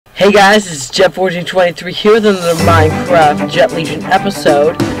Hey guys, it's Jet1423 here with another Minecraft Jet Legion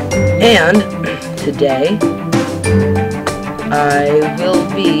episode, and today I will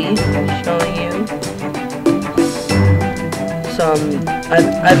be showing you some.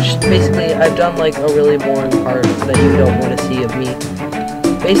 I've done like a really boring part that you don't want to see of me.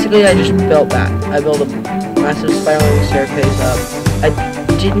 Basically, I just built that. I built a massive spiraling staircase up.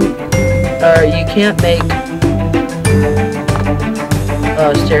 You can't make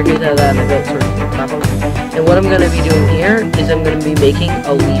staircase out of that, and I built sort of the top of it. And what I'm going to be doing here is I'm going to be making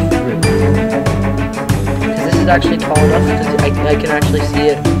a leaf roof. Because this is actually tall enough, because I can actually see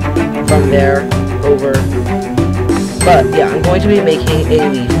it from there over. But yeah, I'm going to be making a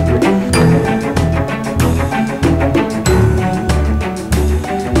leaf roof.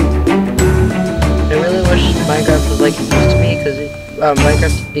 I really wish Minecraft was like it used to be, because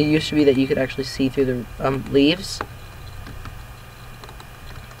Minecraft, it used to be that you could actually see through the leaves.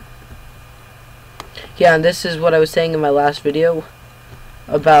 Yeah, and this is what I was saying in my last video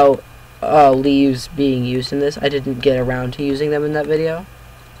about leaves being used in this. I didn't get around to using them in that video.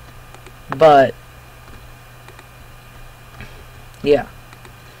 But, yeah.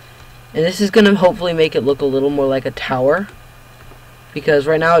 And this is going to hopefully make it look a little more like a tower. Because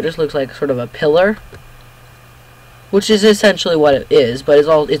right now it just looks like sort of a pillar. Which is essentially what it is, but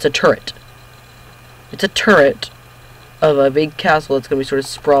it's a turret. It's a turret of a big castle that's going to be sort of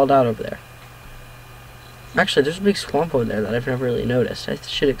sprawled out over there. Actually, there's a big swamp over there that I've never really noticed. I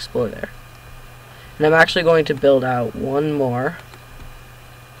should explore there. And I'm actually going to build out one more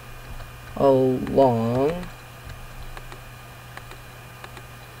along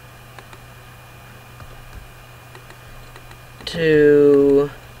to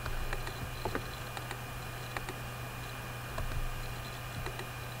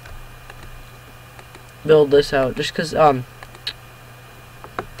build this out just because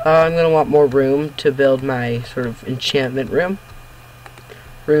I'm going to want more room to build my sort of enchantment room.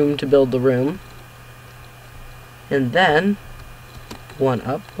 Room to build the room. And then, one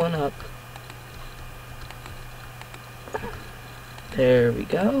up. There we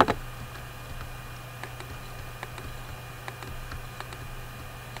go.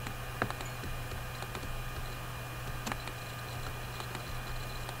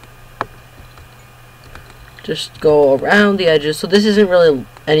 Just go around the edges. So this isn't really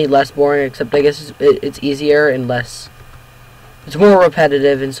any less boring, except I guess it's easier and less. It's more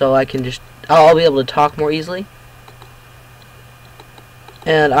repetitive, and so I'll be able to talk more easily.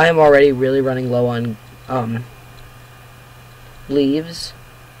 And I am already really running low on leaves.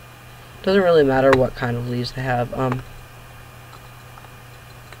 Doesn't really matter what kind of leaves I have. As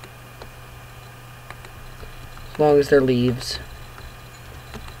long as they're leaves.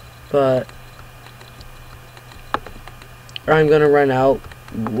 But I'm gonna run out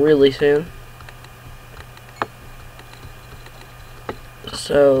really soon.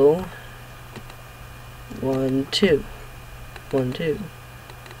 So 1, 2, 1, 2.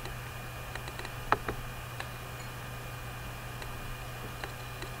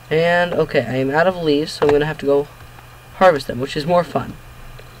 And okay, I am out of leaves, so I'm gonna have to go harvest them, which is more fun.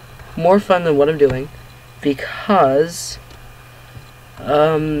 More fun than what I'm doing, because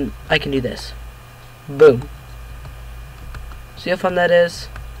I can do this. Boom. See how fun that is?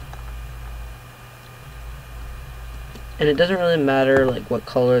 And it doesn't really matter like what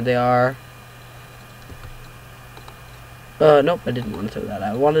color they are. Nope, I didn't want to throw that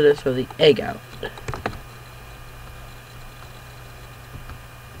out. I wanted to throw the egg out.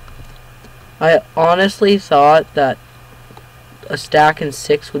 I honestly thought that a stack and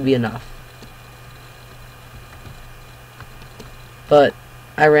 6 would be enough. But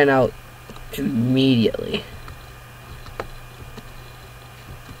I ran out immediately.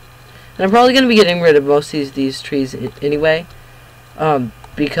 And I'm probably going to be getting rid of most of these trees anyway,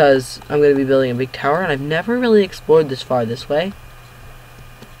 because I'm going to be building a big tower, and I've never really explored this far this way.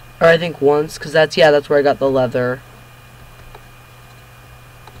 Or I think once, because that's where I got the leather.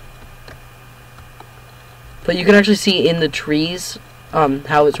 But you can actually see in the trees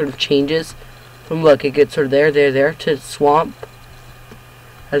how it sort of changes from, look, it gets sort of there to swamp.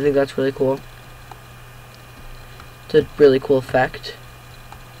 I think that's really cool. It's a really cool effect.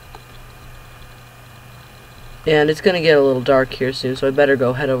 And it's going to get a little dark here soon, so I better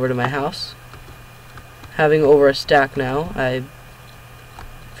go head over to my house. Having over a stack now, I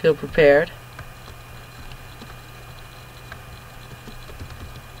feel prepared.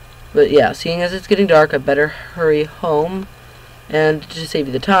 But yeah, seeing as it's getting dark, I better hurry home. And to save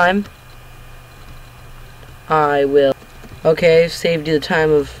you the time, I will... Okay, saved you the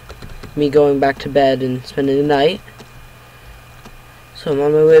time of me going back to bed and spending the night. So I'm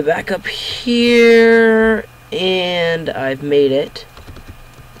on my way back up here, and I've made it.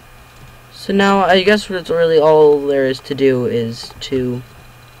 So now I guess what's really all there is to do is to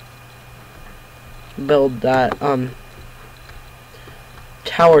build that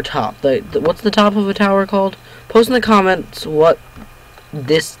tower top. What's the top of a tower called? Post in the comments what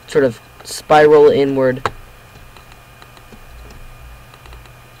this sort of spiral inward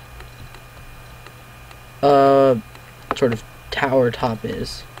sort of tower top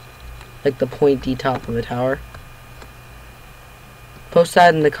is. Like the pointy top of a tower. Post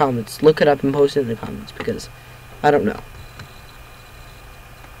that in the comments. Look it up and post it in the comments because I don't know.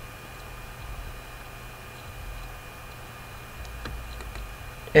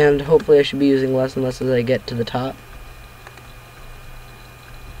 And hopefully I should be using less and less as I get to the top.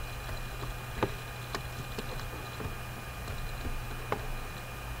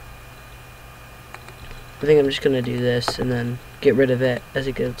 I think I'm just going to do this and then get rid of it as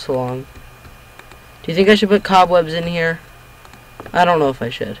it gets along. Do you think I should put cobwebs in here? I don't know if I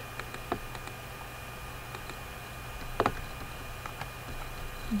should.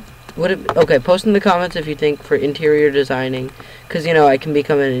 Okay, post in the comments if you think for interior designing. Because, you know, I can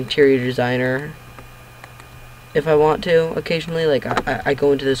become an interior designer if I want to occasionally. Like, I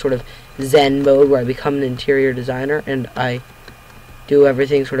go into this sort of zen mode where I become an interior designer and I do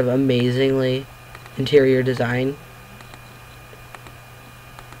everything sort of amazingly interior design.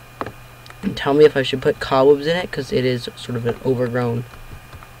 And tell me if I should put cobwebs in it, because it is sort of an overgrown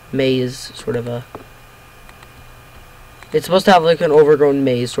maze, sort of a... It's supposed to have like an overgrown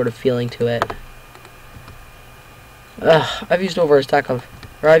maze sort of feeling to it. I've used over a stack of...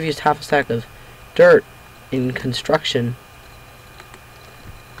 Or I've used half a stack of dirt in construction.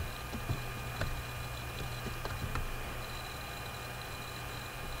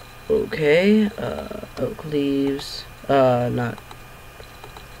 Okay, oak leaves, not...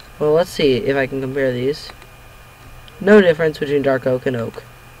 Well, let's see if I can compare these. No difference between dark oak and oak.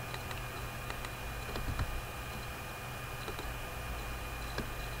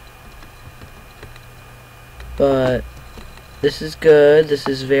 But this is good, this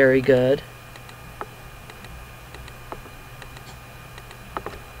is very good.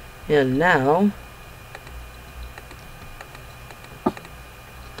 And now...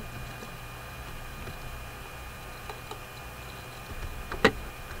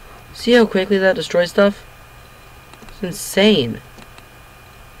 See how quickly that destroys stuff? It's insane.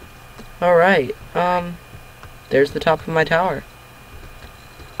 Alright, there's the top of my tower.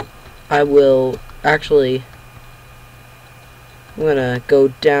 I will actually... I'm gonna go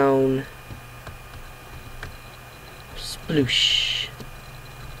down... Sploosh.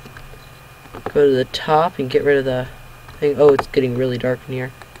 Go to the top and get rid of the thing. Oh, it's getting really dark in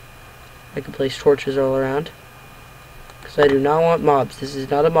here. I can place torches all around. I do not want mobs. This is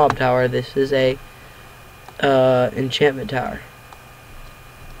not a mob tower. This is a enchantment tower.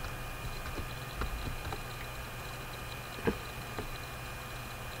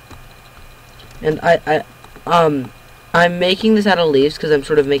 And I'm making this out of leaves because I'm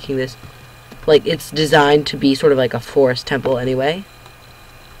sort of making this like it's designed to be sort of like a forest temple anyway.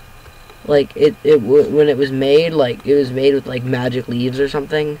 Like when it was made, like it was made with like magic leaves or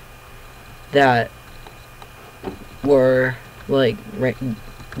something that were like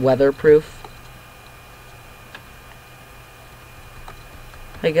weatherproof,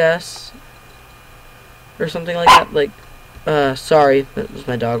 I guess, or something like that. Like, sorry, that was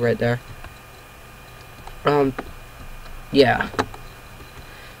my dog right there. Yeah.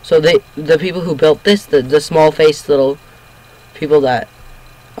 So the people who built this, the small-faced little people that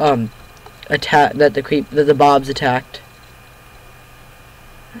that the mobs attacked.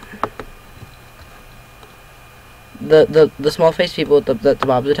 The small-faced people that the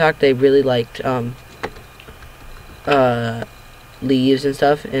mobs attacked, they really liked leaves and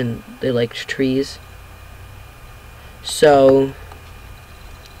stuff, and they liked trees. So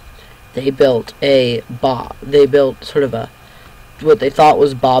they built They built sort of what they thought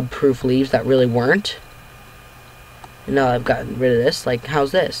was bob-proof leaves that really weren't. And now I've gotten rid of this. Like,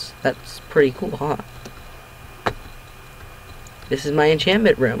 how's this? That's pretty cool, huh? This is my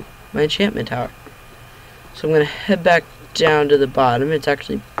enchantment room, my enchantment tower. So I'm going to head back down to the bottom. It's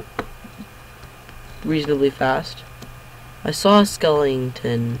actually reasonably fast. I saw a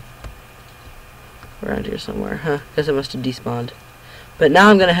skeleton around here somewhere. Huh, guess I must have despawned. But now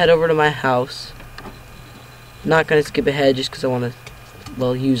I'm going to head over to my house. Not going to skip ahead just because I want to,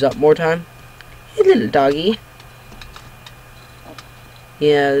 well, use up more time. Hey, little doggy.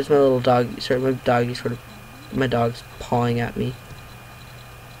 Yeah, there's my little doggy. Sorry, my dog's pawing at me.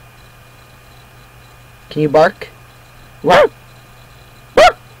 Can you bark? Wow!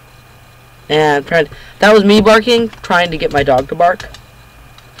 And that was me barking, trying to get my dog to bark.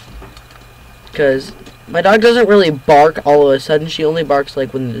 Because my dog doesn't really bark all of a sudden. She only barks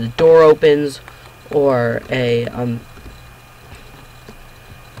like when the door opens, or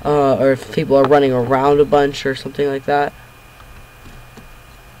or if people are running around a bunch or something like that.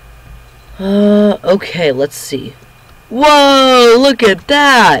 Okay, let's see. Whoa, look at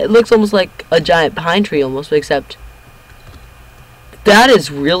that! It looks almost like a giant pine tree almost, except that is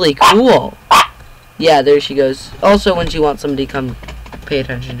really cool. Yeah, there she goes. Also, when she wants somebody to come pay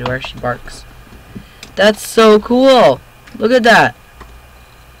attention to her, she barks. That's so cool. Look at that.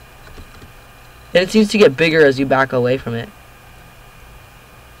 And it seems to get bigger as you back away from it.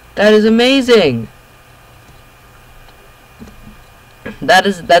 That is amazing.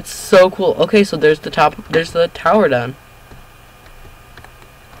 That's so cool. Okay, so there's the tower done.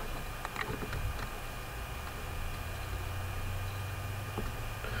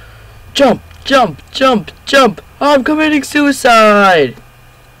 Jump, jump, jump, jump. I'm committing suicide.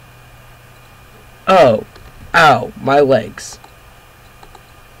 Oh. Ow, my legs.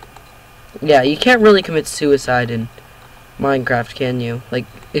 Yeah, you can't really commit suicide in Minecraft, can you? Like,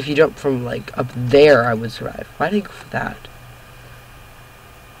 if you jump from, like, up there, I would survive. Why did I go for that?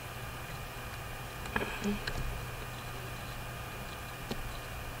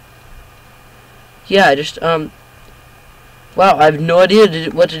 Yeah, I just, wow, I have no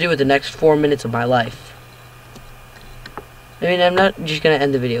idea what to do with the next 4 minutes of my life. I mean, I'm not just gonna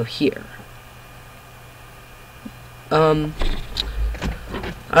end the video here.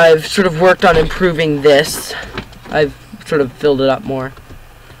 I've sort of worked on improving this. I've sort of filled it up more.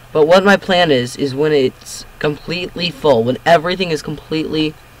 But what my plan is when it's completely full, when everything is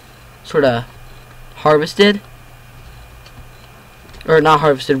completely sort of harvested, or not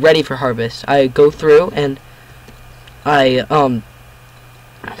harvested, ready for harvest, I go through and I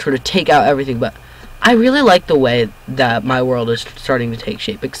sort of take out everything. But I really like the way that my world is starting to take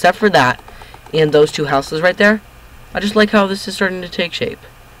shape, except for that and those two houses right there. I just like how this is starting to take shape.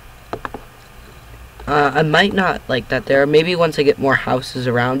 I might not like that there. Maybe once I get more houses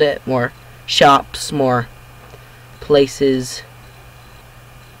around it, more shops, more places.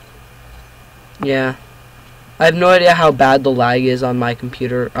 Yeah. I have no idea how bad the lag is on my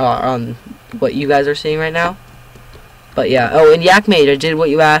computer, on what you guys are seeing right now. But yeah. Oh, and Yakmate, I did what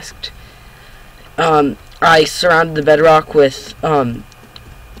you asked. I surrounded the bedrock with,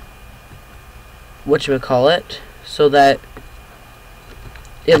 whatchamacallit, so that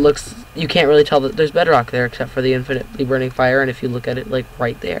it looks, you can't really tell that there's bedrock there except for the infinitely burning fire, and if you look at it, like,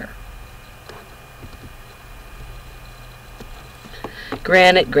 right there.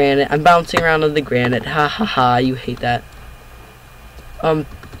 Granite, granite. I'm bouncing around on the granite. Ha ha ha, you hate that.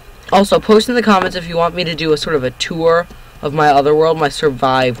 Also, post in the comments if you want me to do a sort of a tour of my other world. My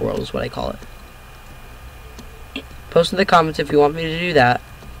survive world is what I call it. Post in the comments if you want me to do that.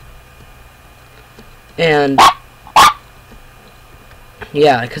 And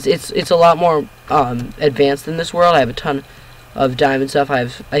yeah, because it's a lot more advanced than this world. I have a ton of diamond stuff. I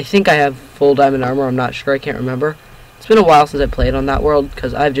think I have full diamond armor. I'm not sure. I can't remember. It's been a while since I played on that world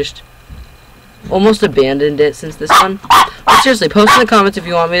because I've just almost abandoned it since this one. But seriously, post in the comments if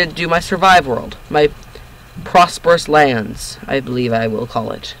you want me to do my survive world, my prosperous lands, I believe I will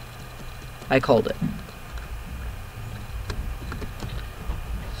call it. I called it.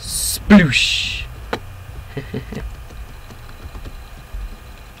 Sploosh.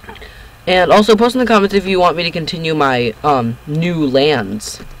 And also post in the comments if you want me to continue my new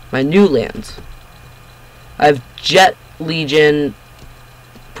lands. My new lands. I have Jet Legion,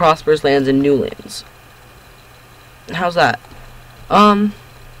 Prosperous Lands, and New Lands. How's that?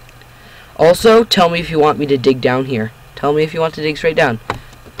 Also, tell me if you want me to dig down here. Tell me if you want to dig straight down.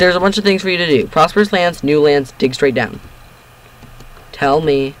 There's a bunch of things for you to do. Prosperous Lands, New Lands, dig straight down. Tell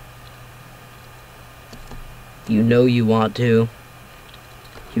me. You know you want to.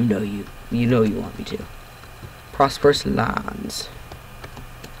 You know you want me to. Prosperous Lands.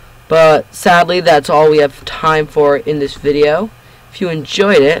 But sadly, that's all we have time for in this video. If you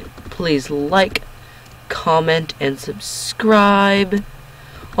enjoyed it, please like, comment, and subscribe.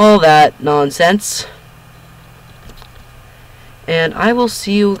 All that nonsense. And I will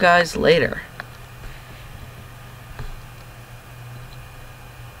see you guys later.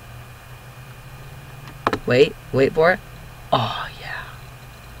 Wait for it. Oh, yeah.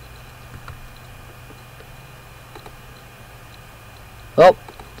 Well,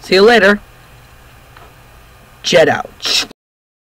 see you later. Jet out.